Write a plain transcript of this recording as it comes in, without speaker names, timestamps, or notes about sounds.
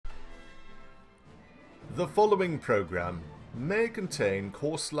The following program may contain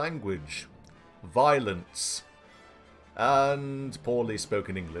coarse language, violence, and poorly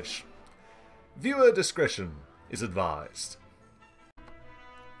spoken English. Viewer discretion is advised.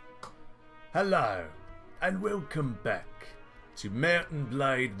 Hello, and welcome back to M&B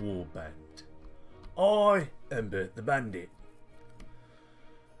Warband. I am Burt the Bandit.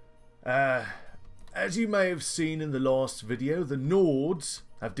 As you may have seen in the last video, the Nords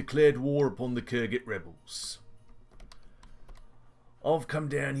have declared war upon the Khergit rebels. I've come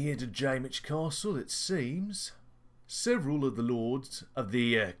down here to Jamiche Castle. It seems several of the lords of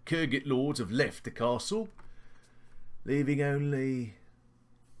the Khergit lords have left the castle, leaving only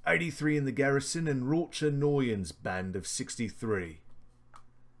 83 in the garrison and Rocha Noyan's band of 63.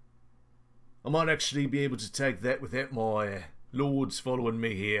 I might actually be able to take that without my lords following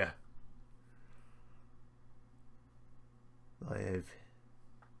me here. I have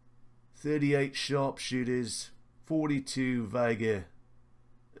 38 sharpshooters, 42 Vega,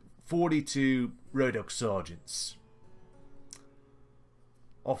 42 Rodok sergeants.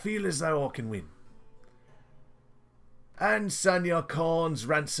 I feel as though I can win. And Sanjar Khan's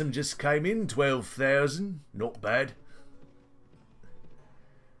ransom just came in, 12,000. Not bad.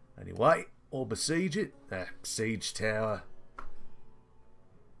 Anyway, I'll besiege it. Siege tower.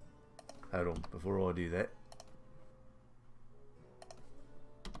 Hold on, before I do that.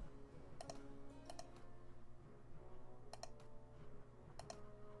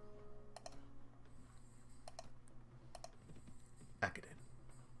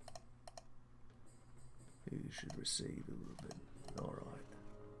 Who should receive a little bit? Alright.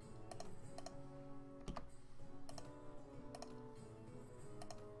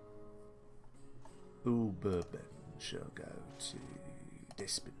 Bourbon shall go to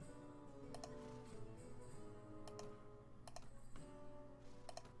Despin.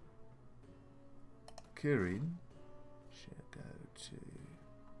 Kirin shall go to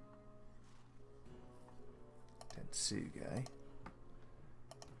Tantsuge.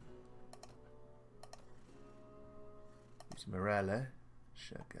 Morella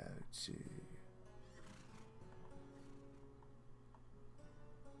shall go to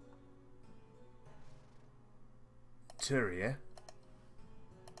Turia.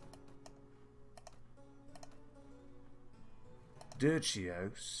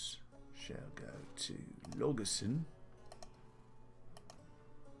 Dirchios shall go to Logerson.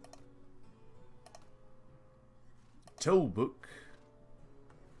 Tollbook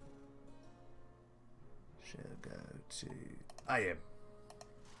shall go to AM.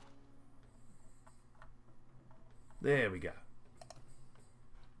 There we go.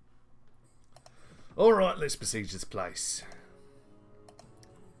 Alright, let's besiege this place.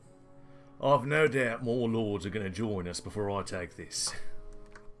 I've no doubt more lords are going to join us before I take this.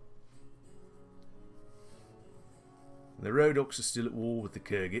 The Rodoks are still at war with the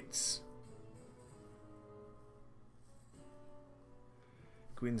Khergits.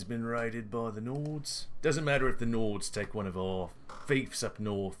 Quinn's been raided by the Nords. Doesn't matter if the Nords take one of our fiefs up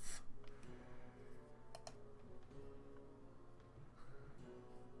north.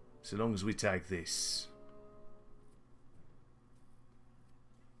 So long as we take this.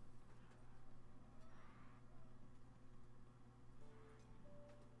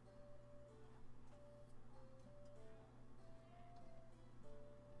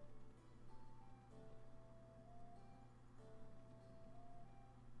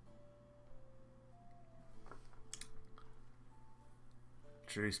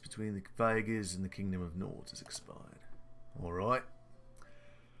 Truce between the Vegas and the Kingdom of Nords has expired. Alright.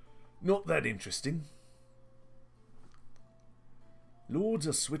 Not that interesting. Lords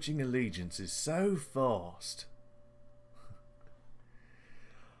are switching allegiances so fast.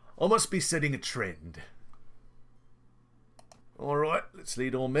 I must be setting a trend. Alright, let's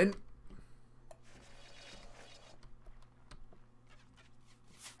lead our men.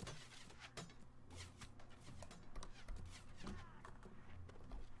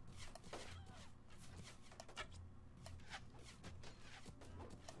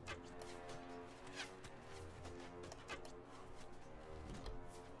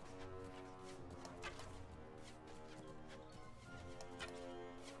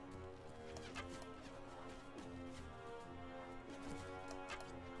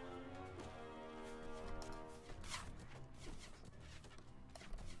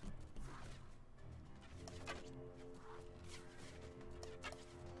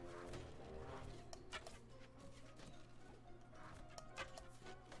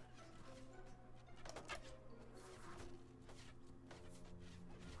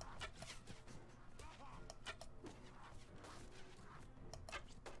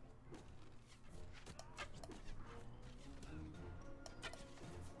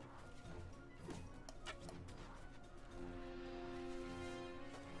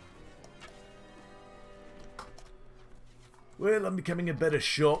 Well, I'm becoming a better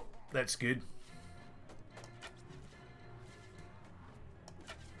shot. That's good.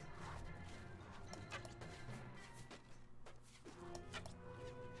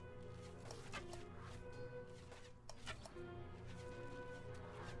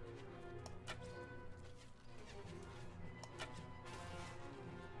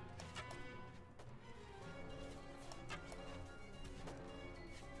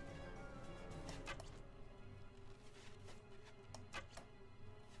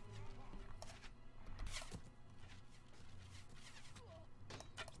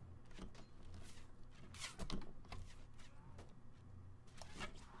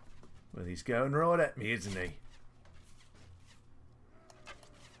 Well, he's going right at me, isn't he?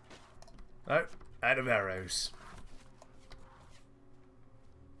 Oh, out of arrows.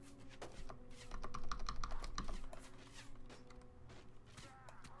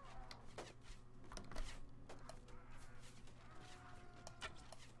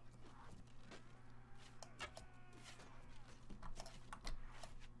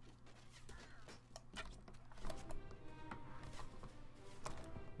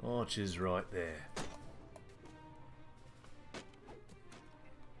 Archer's right there.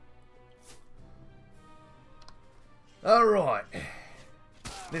 Alright.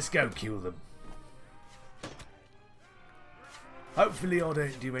 Let's go kill them. Hopefully I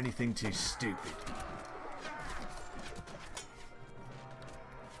don't do anything too stupid.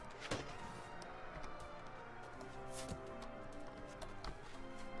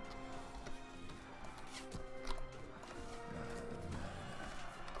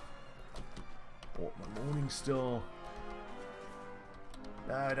 Star.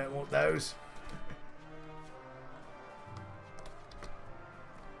 No, I don't want those.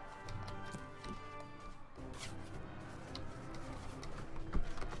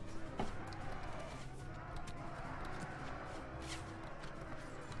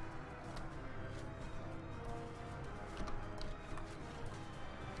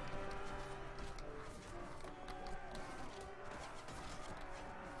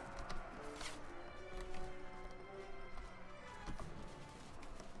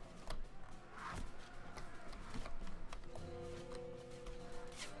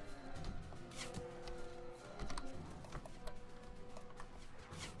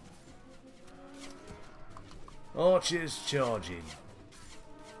 Archers charging.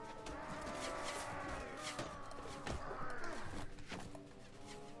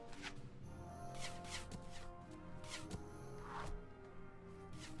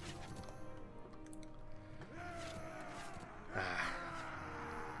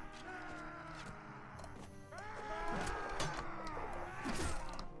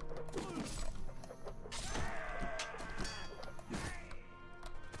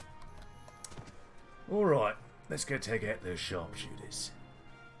 All right. Let's go take out those sharpshooters.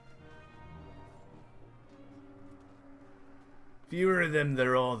 Fewer of them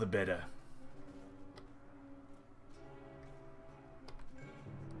there are, the better.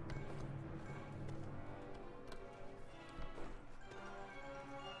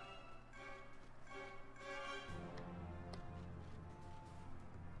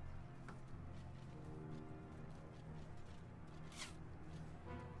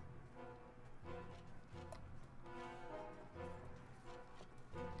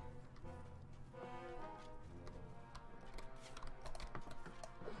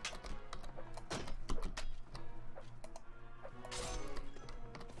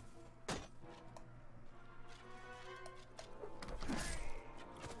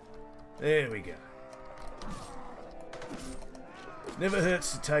 There we go. Never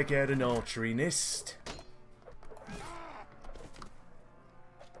hurts to take out an archery nest.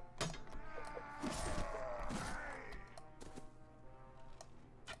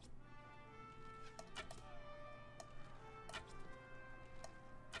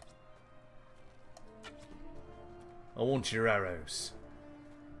 I want your arrows.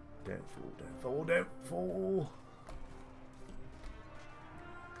 Don't fall, don't fall, don't fall.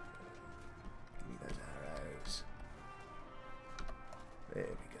 There we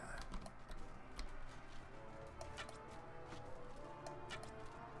go.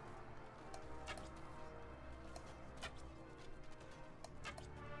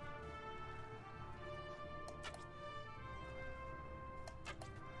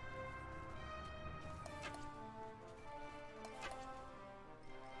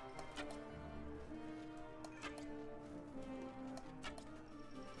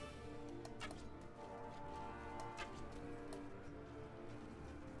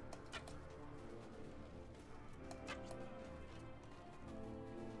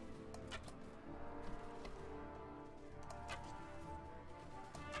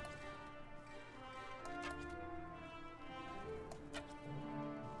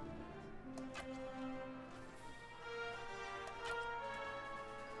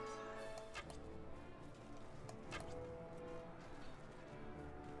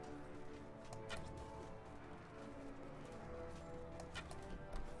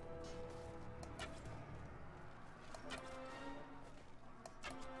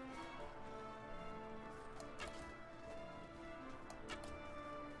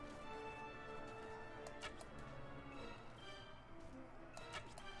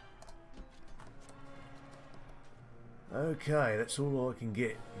 Okay, that's all I can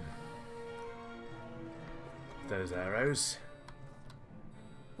get. Those arrows.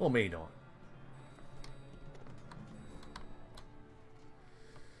 Or me not.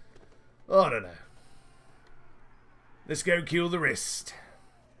 I don't know. Let's go kill the rest.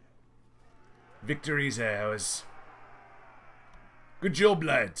 Victory's ours. Good job,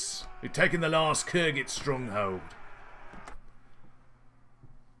 lads. We've taken the last Khergit stronghold.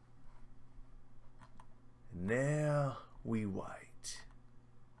 And now we wait.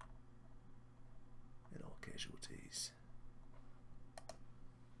 And our casualties.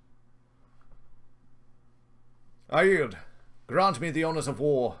 I yield. Grant me the honours of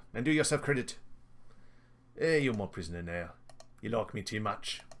war, and do yourself credit. You're my prisoner now. You like me too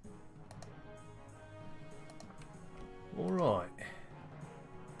much. Alright.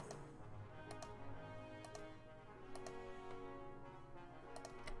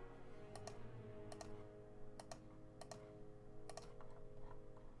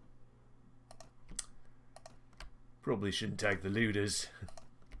 Probably shouldn't take the looters.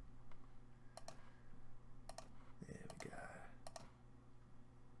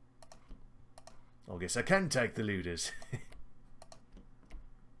 I guess I can take the looters.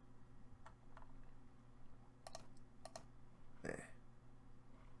 There.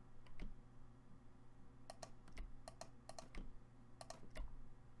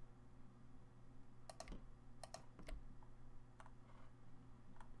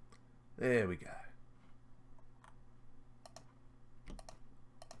 There we go.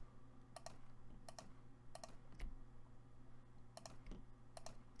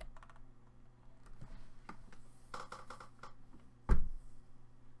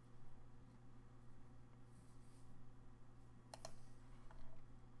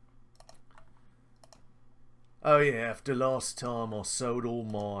 Oh yeah, after last time I sold all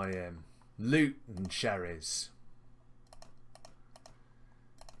my loot and chares.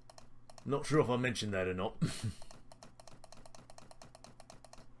 Not sure if I mentioned that or not.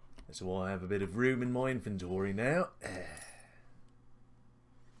 That's why I have a bit of room in my inventory now.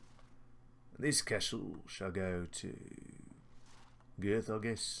 This castle shall go to Girth, I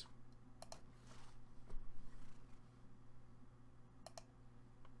guess.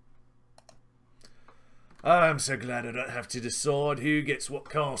 I'm so glad I don't have to decide who gets what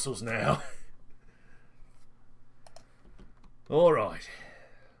castles now. Alright.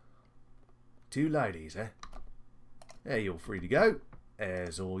 2 ladies, eh? There, you're free to go.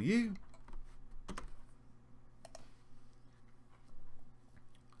 As are you.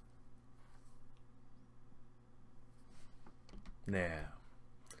 Now,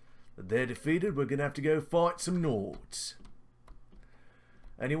 that they're defeated, we're going to have to go fight some Nords.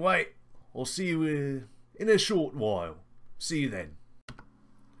 Anyway, I'll see you in a short while. See you then.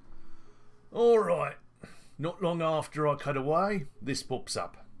 Alright. Not long after I cut away, this pops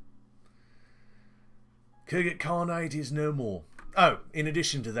up. Khergit Khanate is no more. Oh, in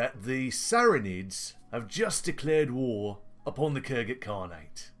addition to that, the Sarranids have just declared war upon the Khergit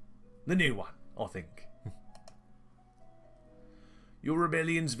Khanate. The new one, I think. Your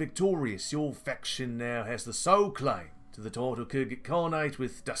rebellion's victorious. Your faction now has the sole claim to the title Khergit Khanate,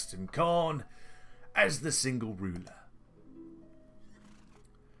 with Dustum Khan as the single ruler.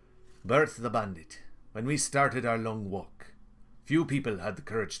 Burt the Bandit. When we started our long walk, few people had the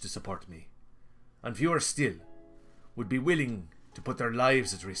courage to support me, and fewer still would be willing to put their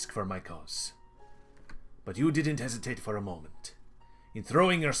lives at risk for my cause. But you didn't hesitate for a moment in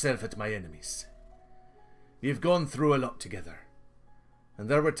throwing yourself at my enemies. We've gone through a lot together, and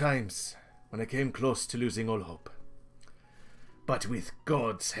there were times when I came close to losing all hope. But with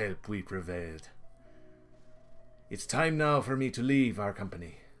God's help we prevailed. It's time now for me to leave our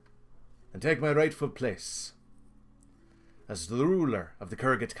company and take my rightful place as the ruler of the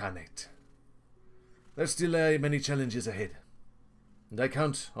Khergit Khanate. There's still many challenges ahead, and I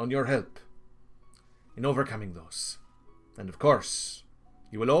count on your help in overcoming those. And of course,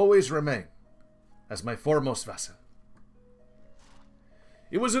 you will always remain as my foremost vassal.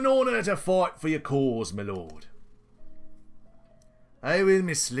 It was an honour to fight for your cause, my lord. I will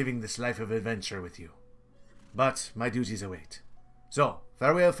miss living this life of adventure with you, but my duties await. So,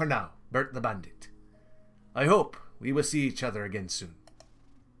 farewell for now, Burt the Bandit. I hope we will see each other again soon.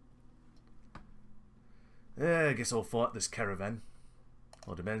 I guess I'll fight this caravan.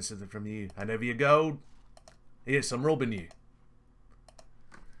 I'll demand something from you. I know you gold. Yes, I'm robbing you.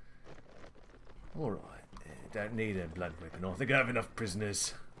 Alright, don't need a blood weapon. I think I have enough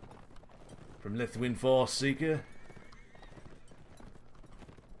prisoners. From Lethwin Farseeker.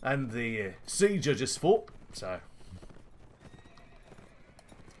 And the siege I just fought, so.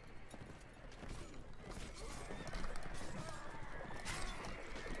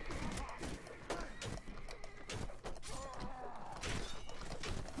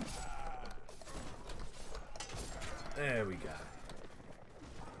 There we go.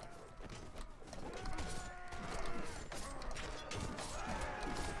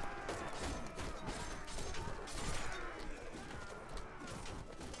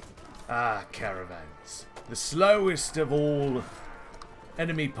 Ah, caravans. The slowest of all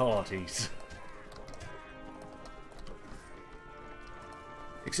enemy parties.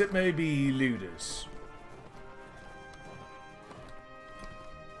 Except maybe looters.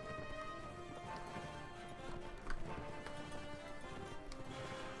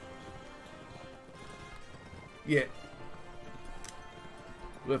 Yeah.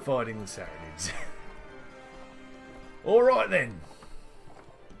 We're fighting the Sarranids. Alright then.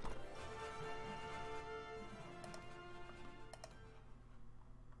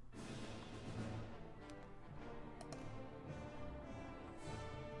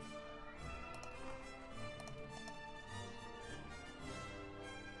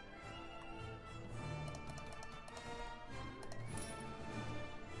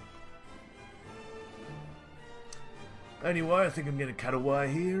 Anyway, I think I'm going to cut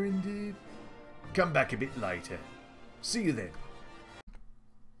away here and come back a bit later. See you then.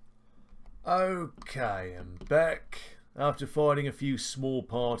 Okay, I'm back. After fighting a few small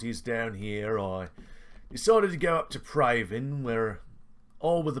parties down here, I decided to go up to Praven, where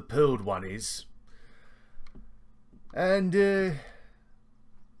Arwa the Pearled One is, and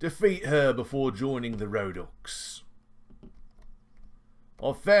defeat her before joining the Rhodoks.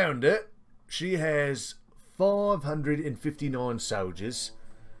 I found her. She has 559 soldiers,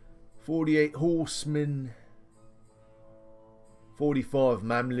 48 horsemen, 45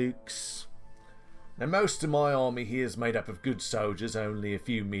 Mamluks. Now most of my army here is made up of good soldiers, only a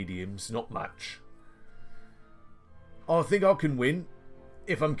few mediums, not much. I think I can win,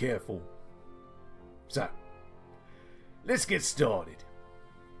 if I'm careful. So, let's get started.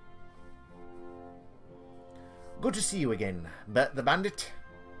 Good to see you again, Burt the Bandit.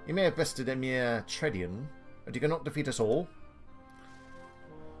 You may have bested a mere Tredian, but you cannot defeat us all.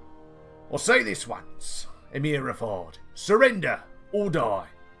 I'll say this once, Emir Rafard. Surrender or die.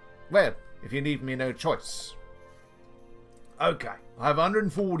 Well, if you leave me no choice. Okay, I have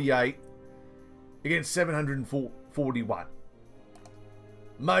 148 against 741.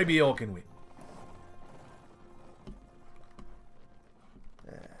 Maybe I can win.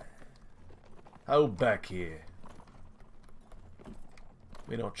 Hold back here.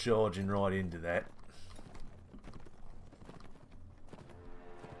 We're not charging right into that.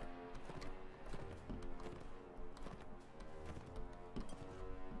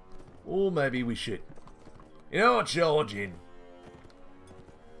 Or maybe we should. You know what, charge in.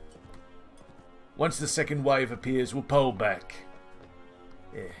 Once the second wave appears, we'll pull back.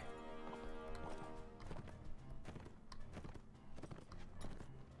 Yeah.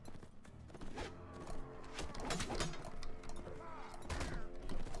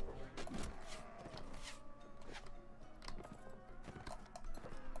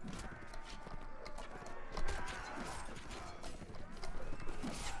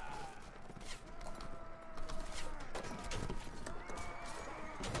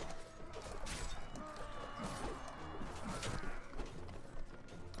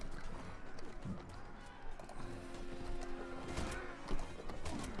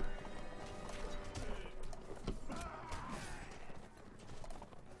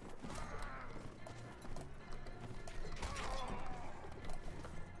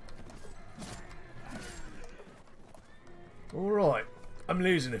 Alright, I'm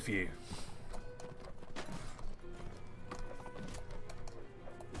losing a few.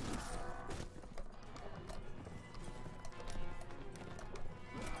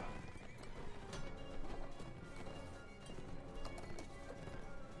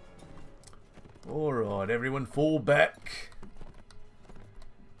 Alright, everyone fall back.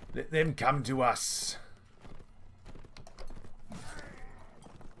 Let them come to us.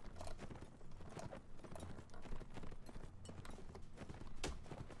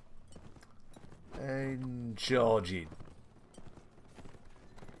 And charge in.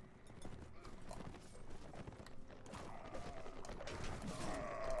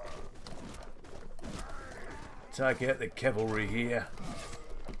 Take out the cavalry here.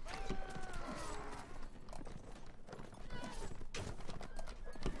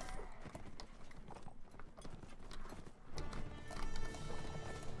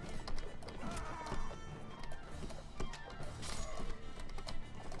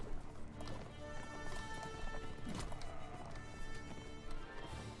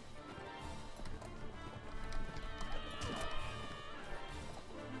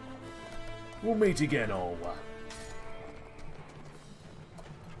 We'll meet again, Arwa.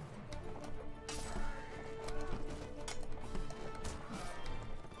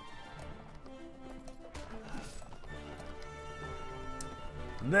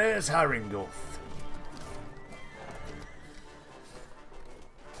 And there's Haringoth.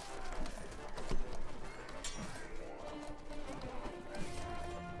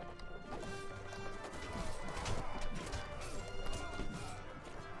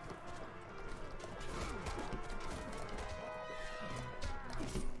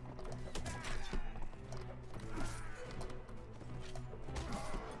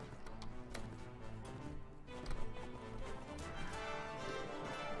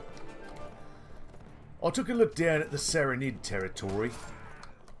 I took a look down at the Sarranid territory.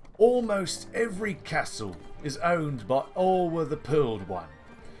 Almost every castle is owned by Arwa the Pearled One,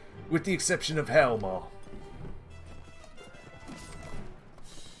 with the exception of Helmar.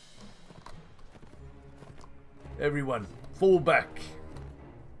 Everyone, fall back.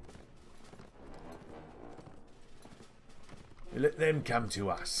 Let them come to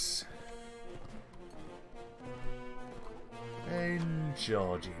us. And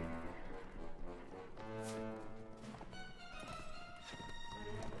charging.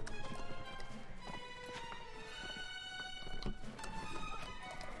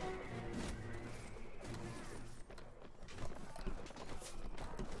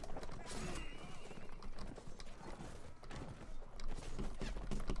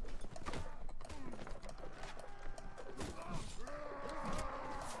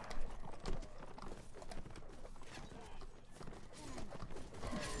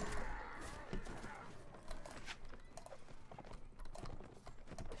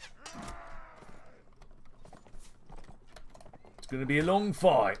 It's going to be a long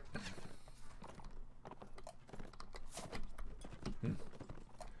fight.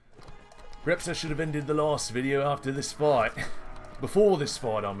 Perhaps I should have ended the last video after this fight. Before this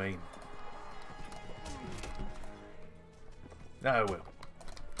fight, I mean. Oh well.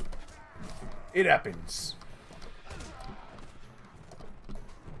 It happens.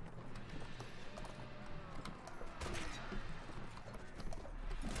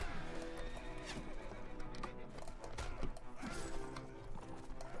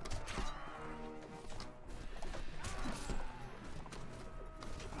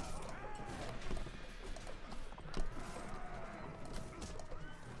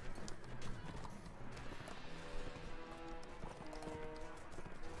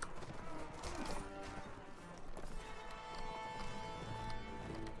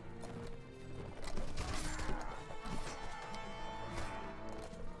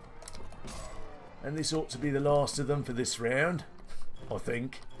 And this ought to be the last of them for this round, I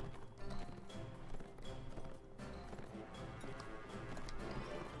think.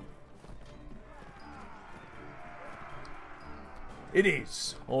 It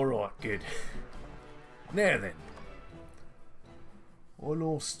is. Alright, good. Now then. I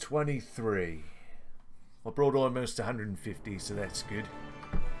lost 23. I brought almost 150, so that's good.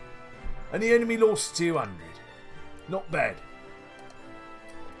 And the enemy lost 200. Not bad.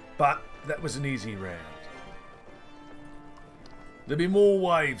 But that was an easy round. There'll be more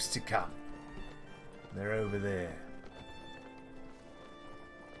waves to come. They're over there.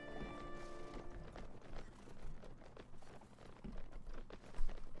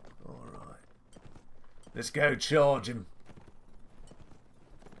 Alright. Let's go charge him.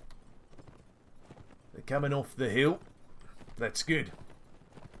 They're coming off the hill. That's good.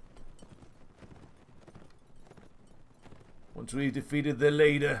 Once we've defeated their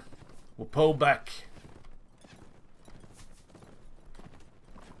leader, we'll pull back.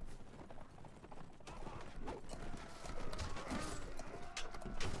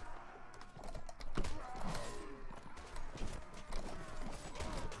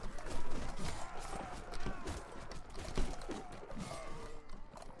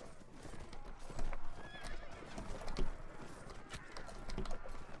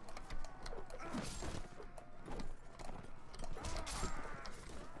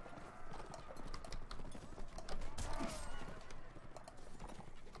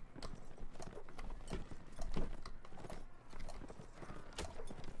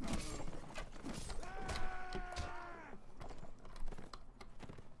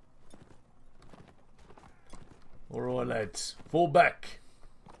 Alright lads, fall back.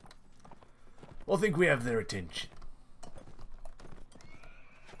 I think we have their attention.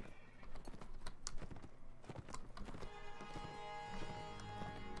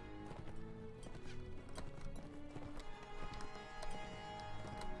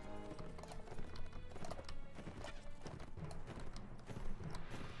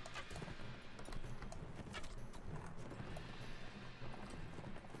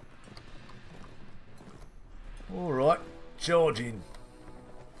 Alright, charging.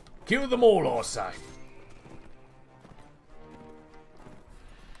 Kill them all, I say.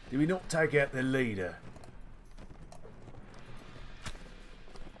 Did we not take out the leader?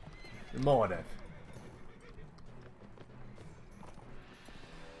 We might have.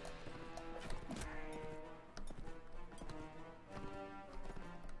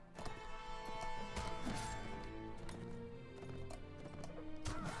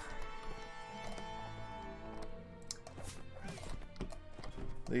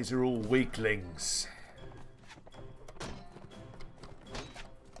 These are all weaklings.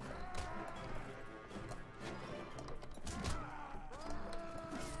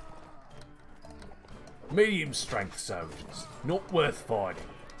 Medium strength soldiers, not worth fighting.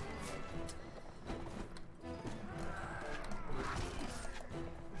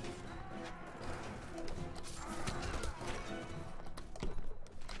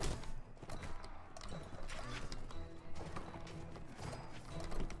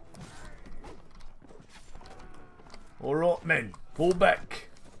 All right, men, fall back.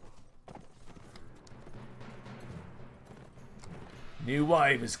 New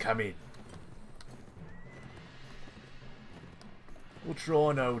wave has come in. We'll try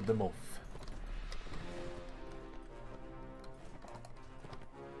and hold them off.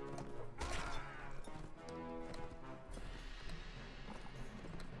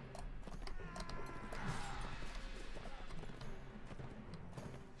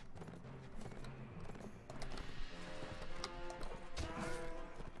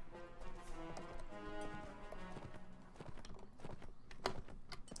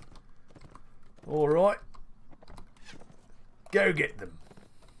 All right. Go get them.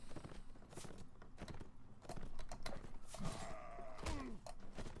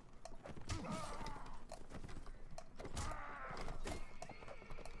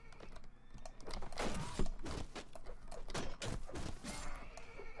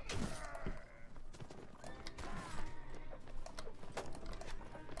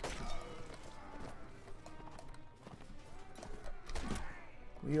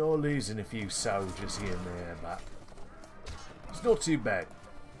 We are losing a few soldiers here and there, but it's not too bad.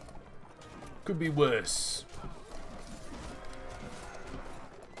 Could be worse.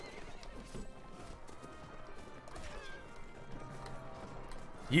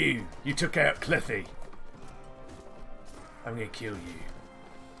 You took out Clethy. I'm gonna kill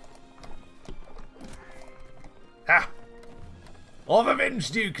you. Ha! I've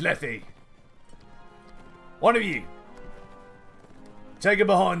avenged you, Clethy. One of you. Take her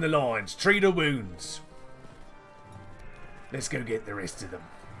behind the lines. Treat her wounds. Let's go get the rest of them.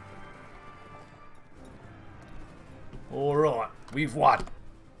 Alright, we've won.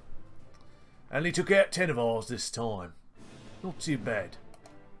 Only took out 10 of ours this time. Not too bad.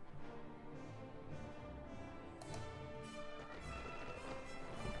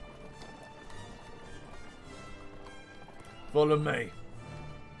 Follow me.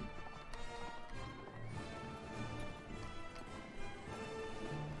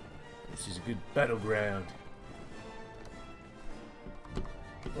 This is a good battleground.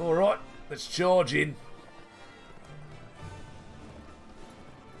 Alright, let's charge in.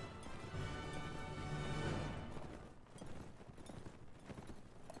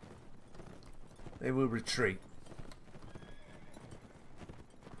 They will retreat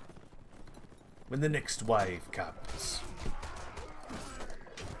when the next wave comes.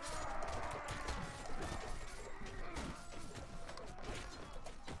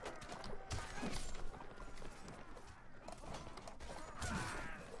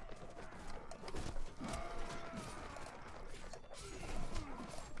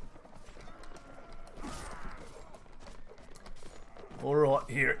 Alright,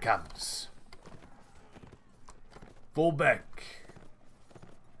 here it comes. Fall back.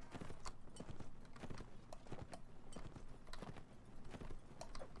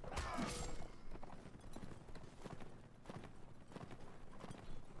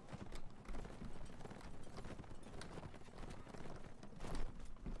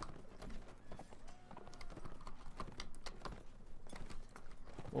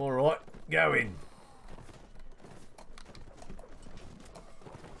 Alright, go in.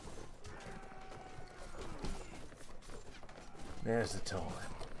 There's the time.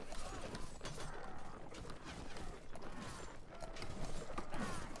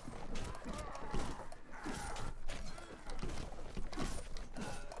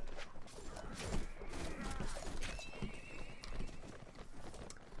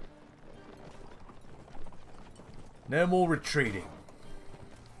 No more retreating.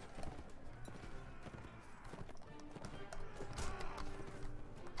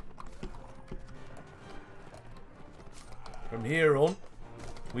 From here on,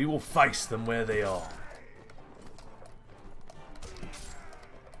 we will face them where they are.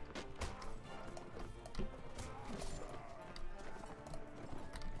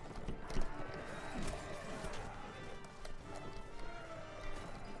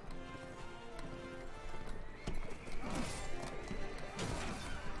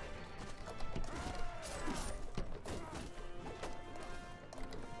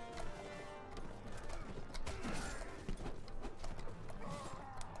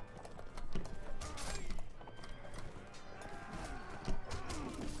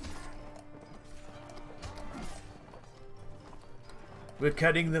 We're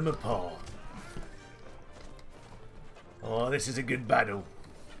cutting them apart. Oh, this is a good battle.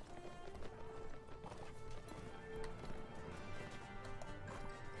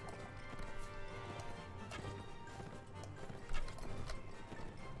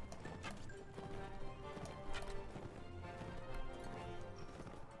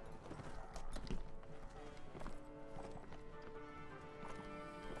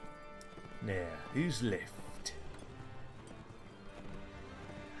 Now, who's left?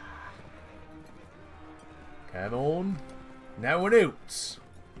 Come on. No one else.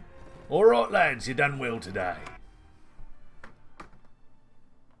 Alright lads, you done well today.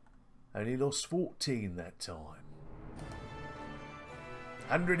 Only lost 14 that time.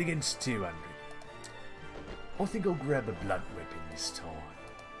 100 against 200. I think I'll grab a blunt weapon this time.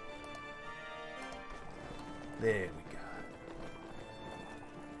 There we go.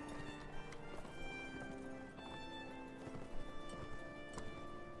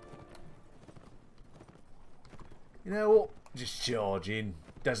 You know what? Just charge in.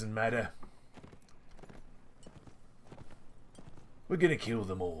 Doesn't matter. We're gonna kill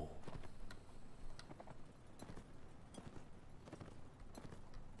them all.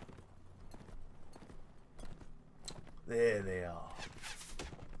 There they are.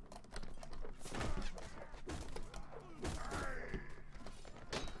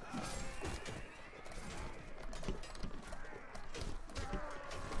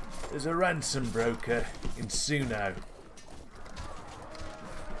 There's a ransom broker in Suno.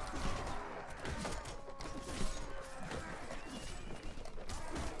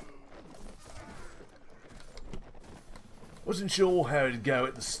 Wasn't sure how it'd go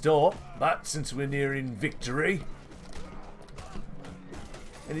at the start, but since we're nearing victory,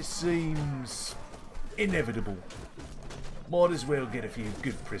 and it seems inevitable, might as well get a few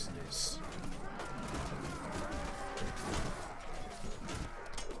good prisoners.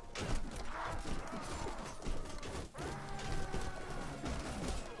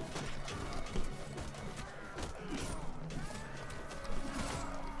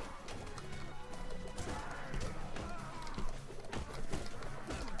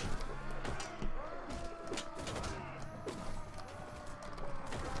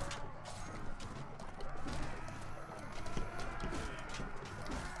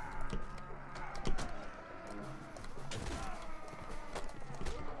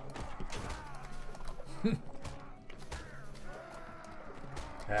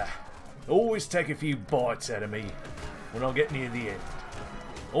 Always take a few bites out of me when I get near the end.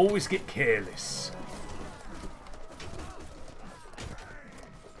 Always get careless.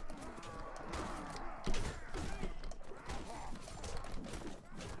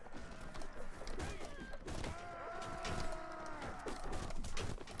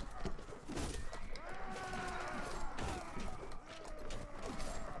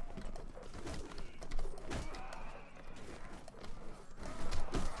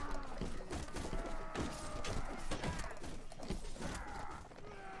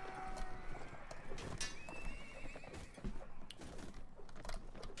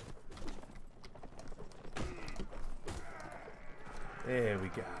 There we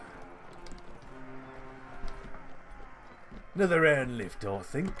go. Another round left, I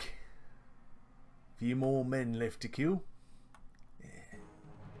think. A few more men left to kill. Yeah,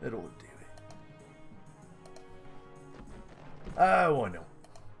 that ought to do it. Ah, why not?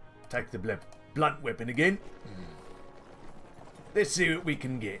 Take the blunt weapon again. Let's see what we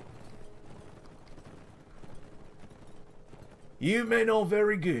can get. You men are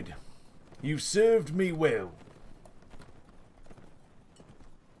very good. You've served me well.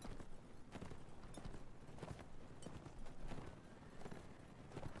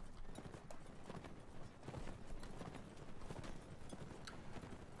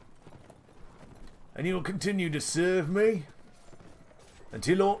 And you'll continue to serve me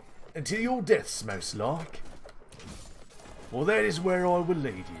until your deaths, most like. Well, that is where I will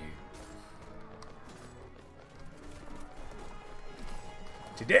lead you.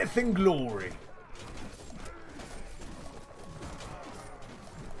 To death and glory.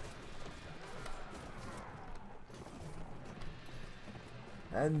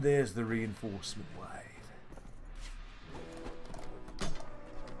 And there's the reinforcement wave.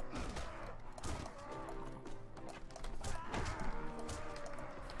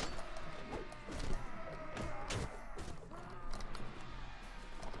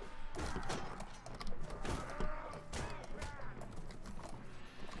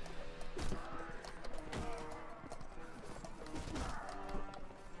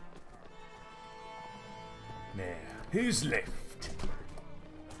 Who's left?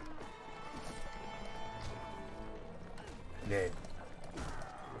 Then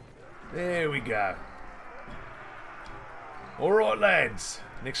There we go. Alright lads,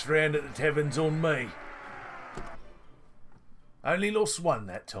 next round at the tavern's on me. Only lost one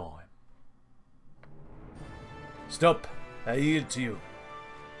that time. Stop, I yield to you.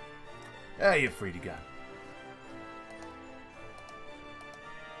 Ah, you're free to go.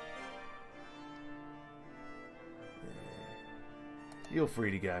 You're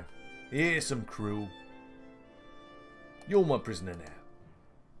free to go. Yes, I'm cruel. You're my prisoner now.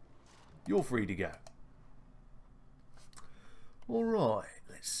 You're free to go. Alright,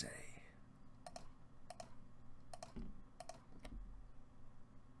 let's see.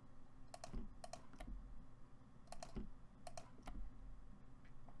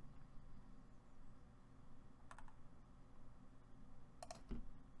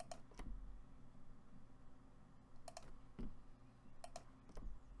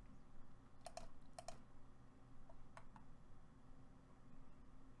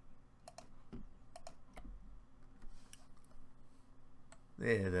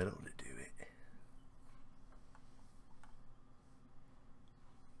 There, that ought to do it.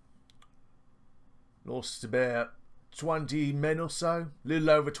 Lost about 20 men or so. Little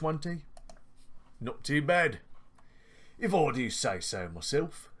over 20. Not too bad, if I do say so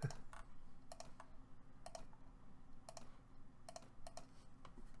myself.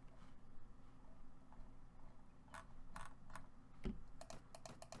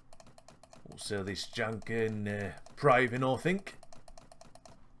 We'll sell this junk in Praven, I think.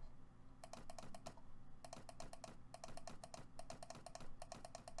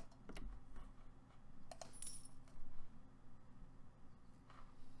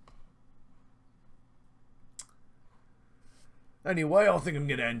 Anyway, I think I'm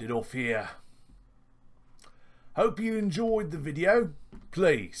going to end it off here. Hope you enjoyed the video.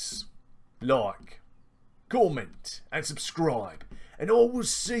 Please like, comment and subscribe, and I will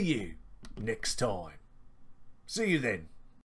see you next time. See you then.